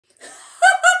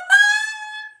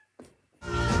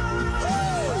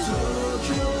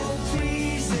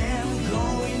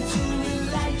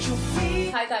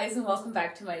guys, and welcome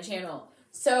back to my channel.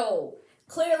 So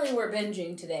clearly we're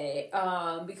binging today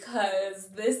because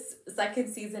this second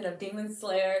season of Demon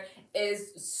Slayer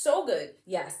is so good.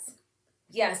 Yes,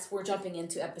 we're jumping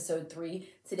into episode 3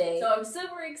 today. So I'm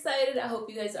super excited. I hope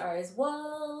you guys are as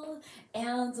well.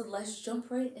 And let's jump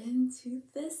right into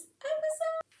this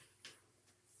episode.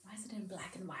 Why is it in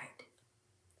black and white?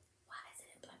 Why is it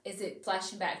in black? Is it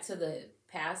flashing back to the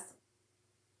past?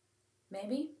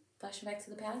 Maybe? Flashing back to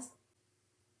the past?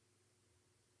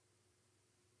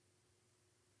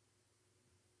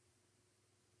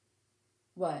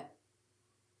 What?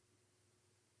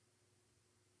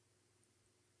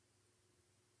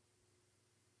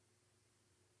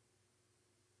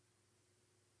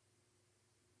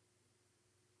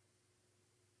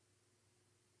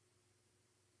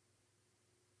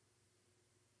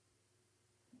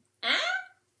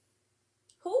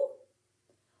 Who?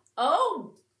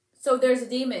 Oh, so there's a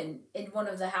demon in one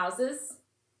of the houses?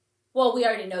 Well, we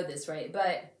already know this, right?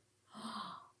 But,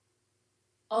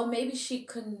 oh, maybe she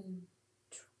couldn't.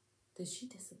 Did she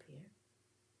disappear?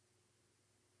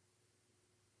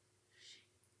 She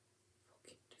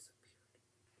fucking disappeared.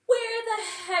 Where the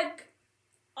heck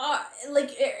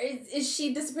is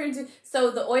she disappearing to? So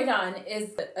the Oidan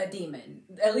is a demon.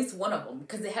 At least one of them.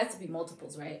 Because it has to be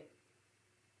multiples, right?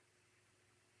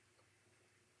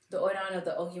 The Oidan of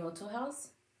the Ogimoto house?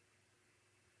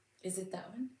 Is it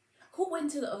that one? Who went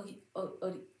to the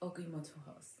Ogimoto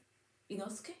house?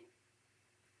 Inosuke?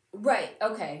 Right,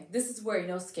 okay. This is where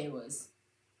Inosuke was.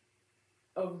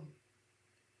 Oh.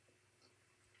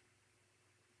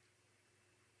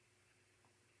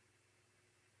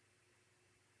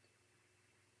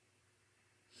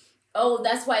 Oh,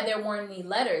 that's why there weren't any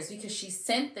letters, because she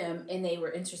sent them and they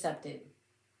were intercepted.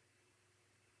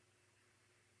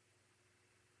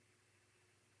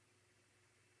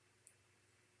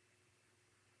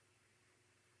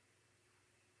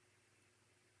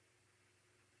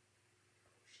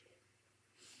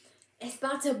 It's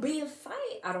about to be a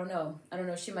fight. I don't know.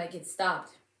 She might get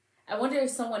stopped. I wonder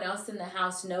if someone else in the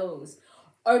house knows.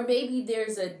 Or maybe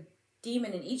there's a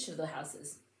demon in each of the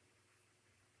houses.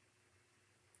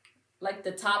 Like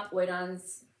the top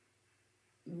Oidans,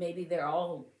 maybe they're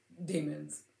all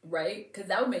demons, right? Because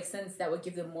that would make sense. That would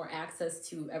give them more access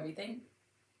to everything.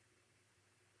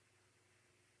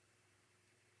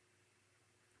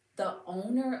 The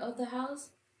owner of the house?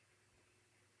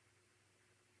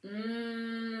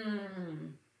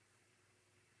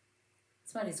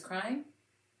 Somebody's crying?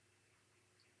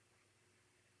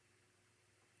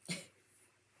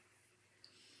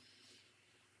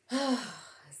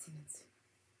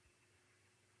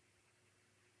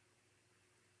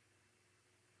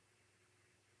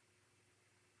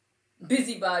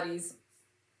 Busybodies.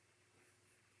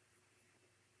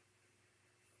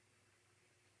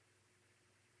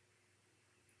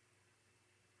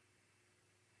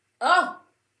 Oh!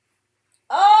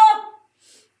 Oh!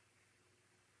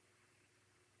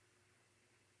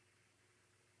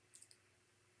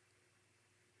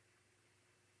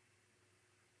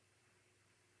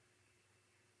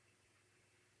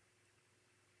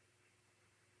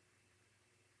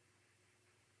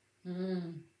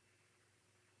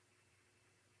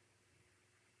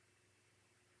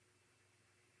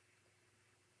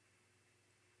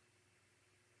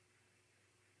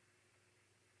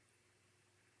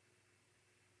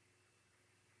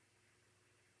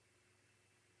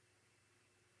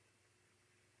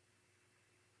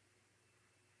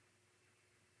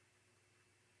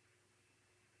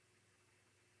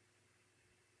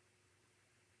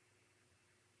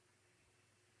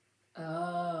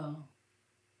 Oh.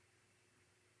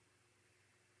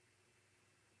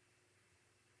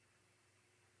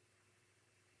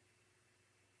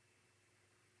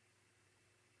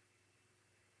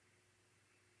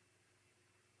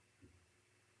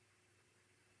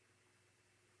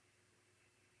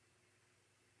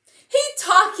 He's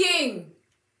talking!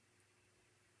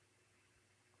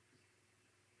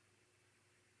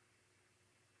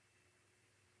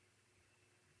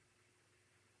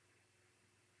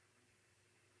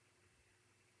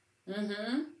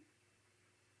 No!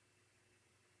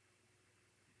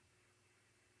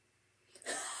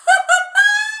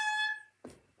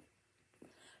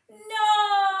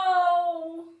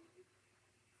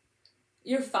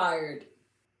 You're fired.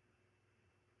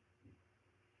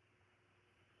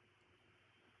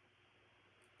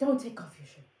 Don't take off your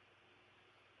shirt.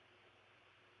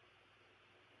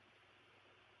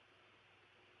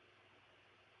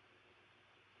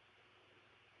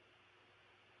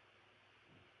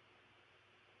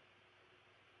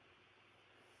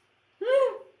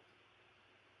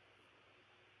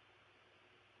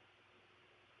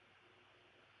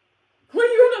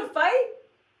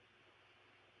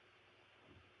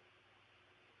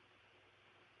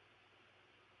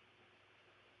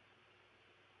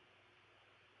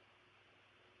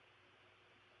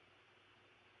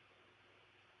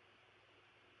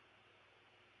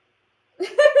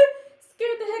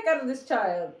 Scared the heck out of this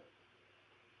child.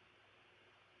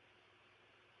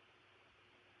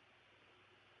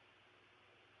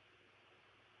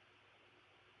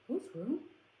 Whose room?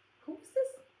 Who is this?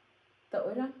 The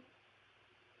Oida?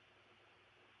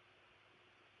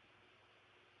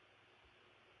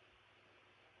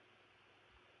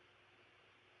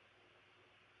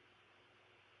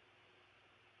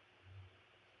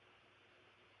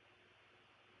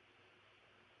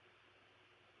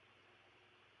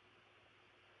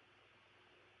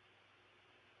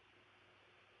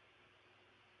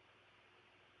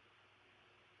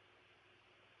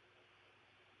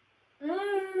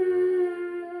 Mm.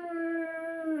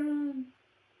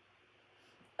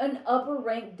 An upper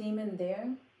rank demon there?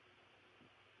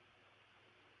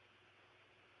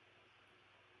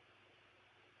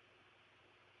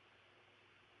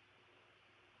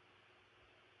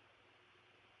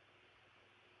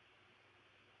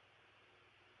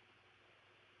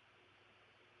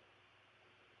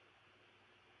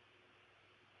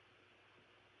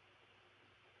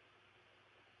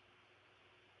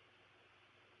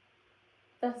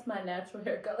 That's my natural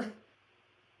hair color.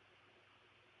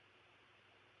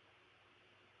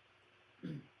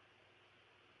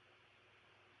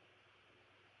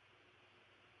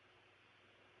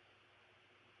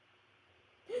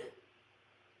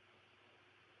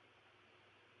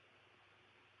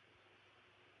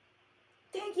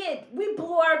 Dang it, we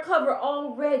blew our cover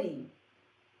already.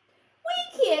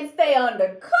 We can't stay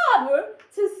undercover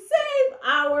to save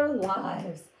our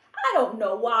lives. I don't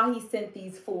know why he sent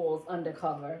these fools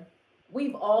undercover.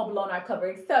 We've all blown our cover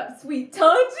except Sweet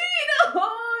Tangina.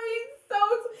 Oh,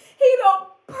 he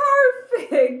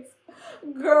perfect.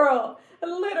 Girl,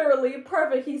 literally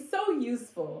perfect. He's so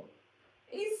useful.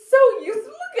 He's so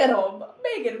useful. Look at him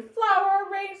making flower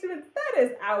arrangements. That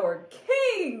is our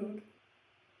king.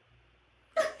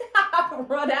 I've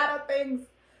run out of things.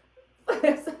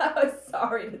 I'm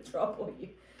sorry to trouble you.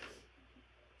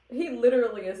 He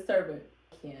literally is servant.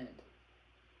 Can't.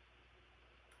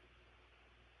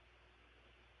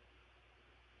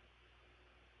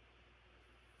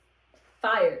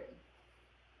 Fired.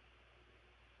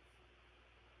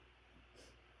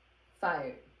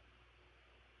 Fired.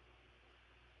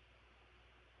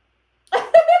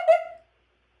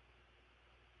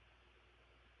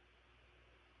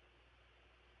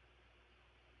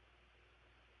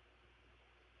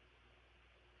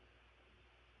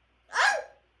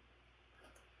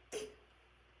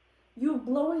 You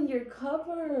blowing your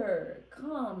cover.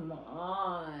 Come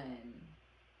on.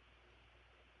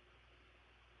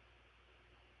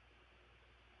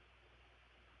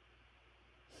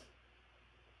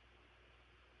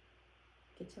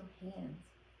 Get your hands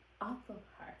off of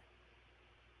her.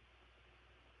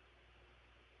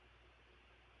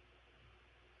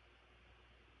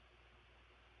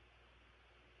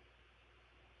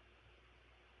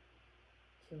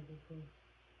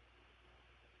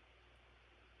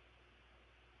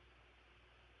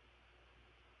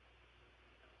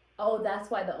 Oh, that's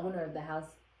why the owner of the house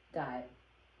died.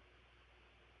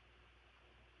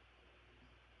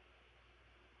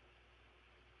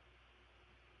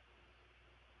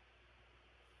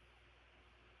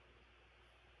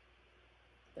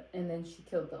 And then she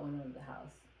killed the owner of the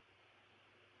house.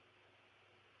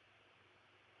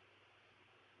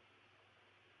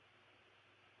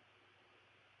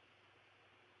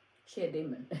 She a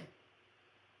demon.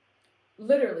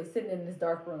 Literally sitting in this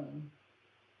dark room.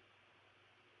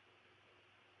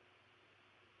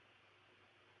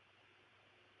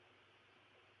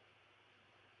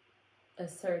 A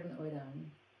certain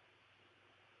Oidan.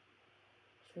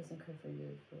 She was incredibly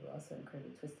beautiful, but also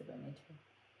incredibly twisted by nature.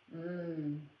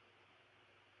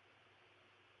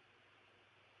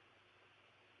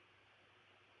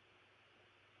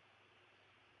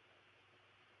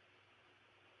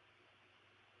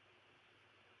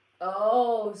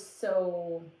 Oh,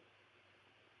 so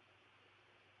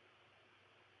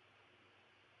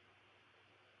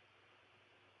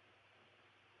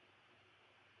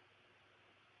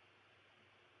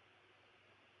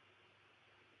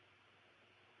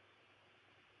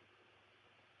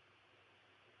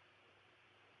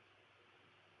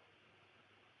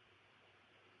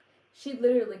she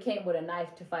literally came with a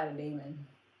knife to fight a demon.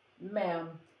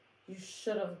 Ma'am, you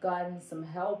should have gotten some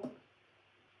help.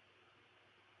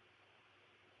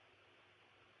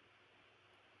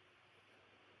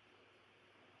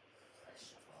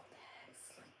 Flesh of old hags.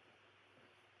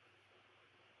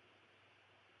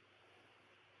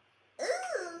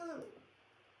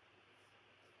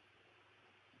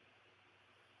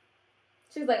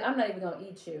 She's like, I'm not even gonna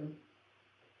eat you.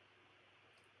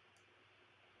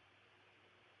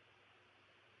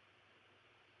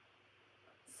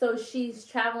 So she's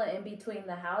traveling in between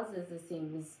the houses, it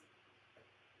seems.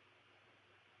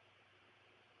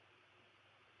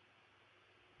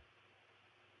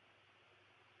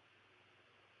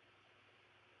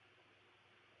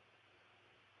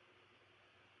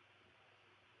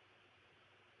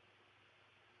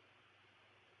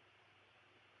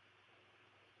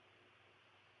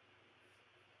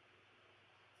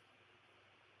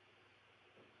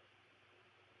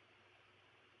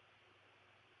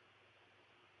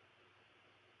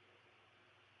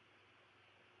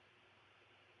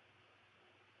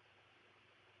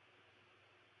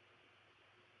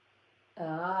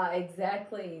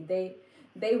 Exactly.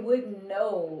 They wouldn't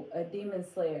know a demon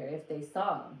slayer if they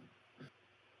saw him.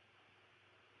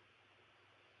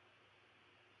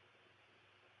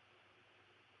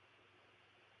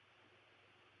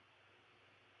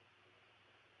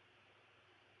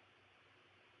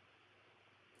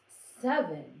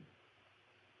 Seven.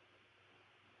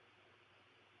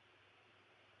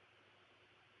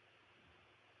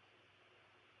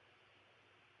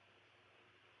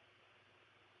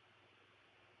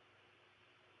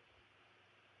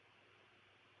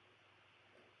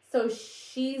 So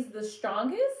she's the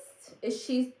strongest? Is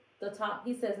she the top?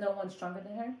 He says no one's stronger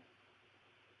than her.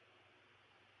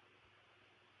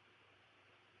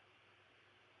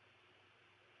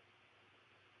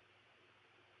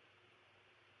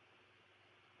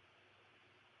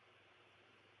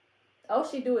 All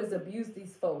she do is abuse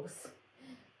these folks.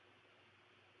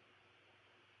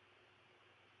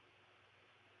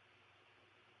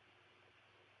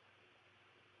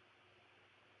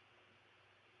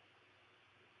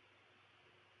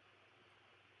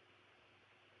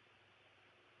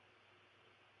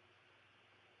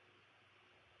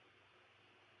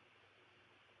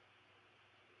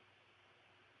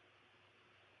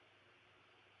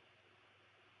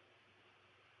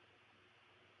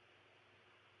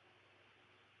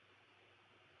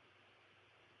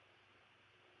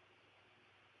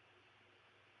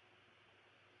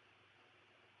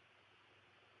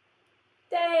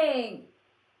 Dang.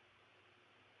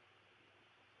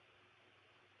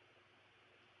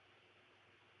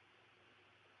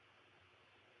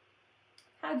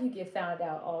 How'd you get found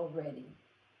out already?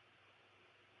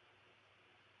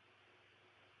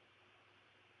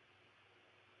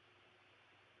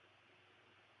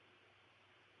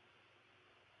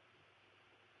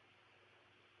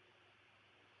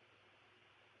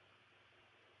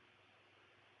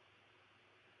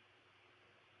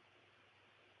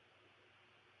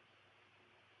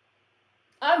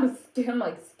 I'm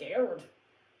like scared.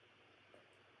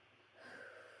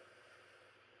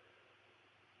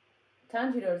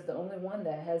 Tanjiro is the only one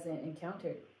that hasn't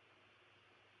encountered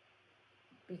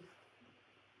be-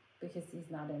 because he's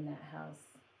not in that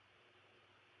house.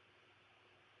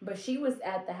 But she was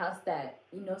at the house that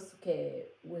Inosuke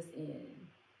was in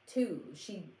too.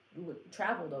 She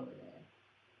traveled over there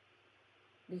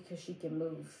because she can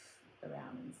move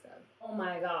around and stuff. Oh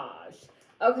my gosh.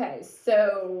 Okay,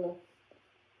 so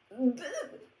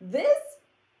this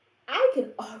I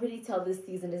can already tell this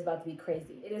season is about to be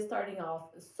crazy. It is starting off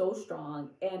so strong,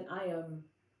 and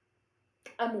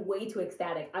I'm way too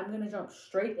ecstatic. I'm gonna jump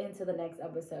straight into the next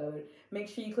episode. Make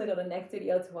sure you click on the next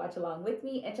video to watch along with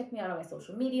me, and check me out on my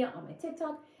social media, on my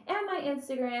TikTok and my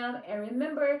Instagram. And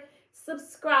remember,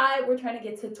 subscribe. We're trying to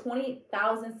get to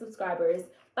 20,000 subscribers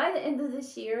by the end of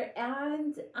this year,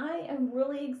 and I am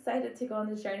really excited to go on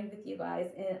this journey with you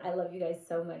guys. And I love you guys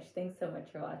so much. Thanks so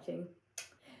much for watching.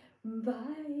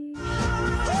 Bye.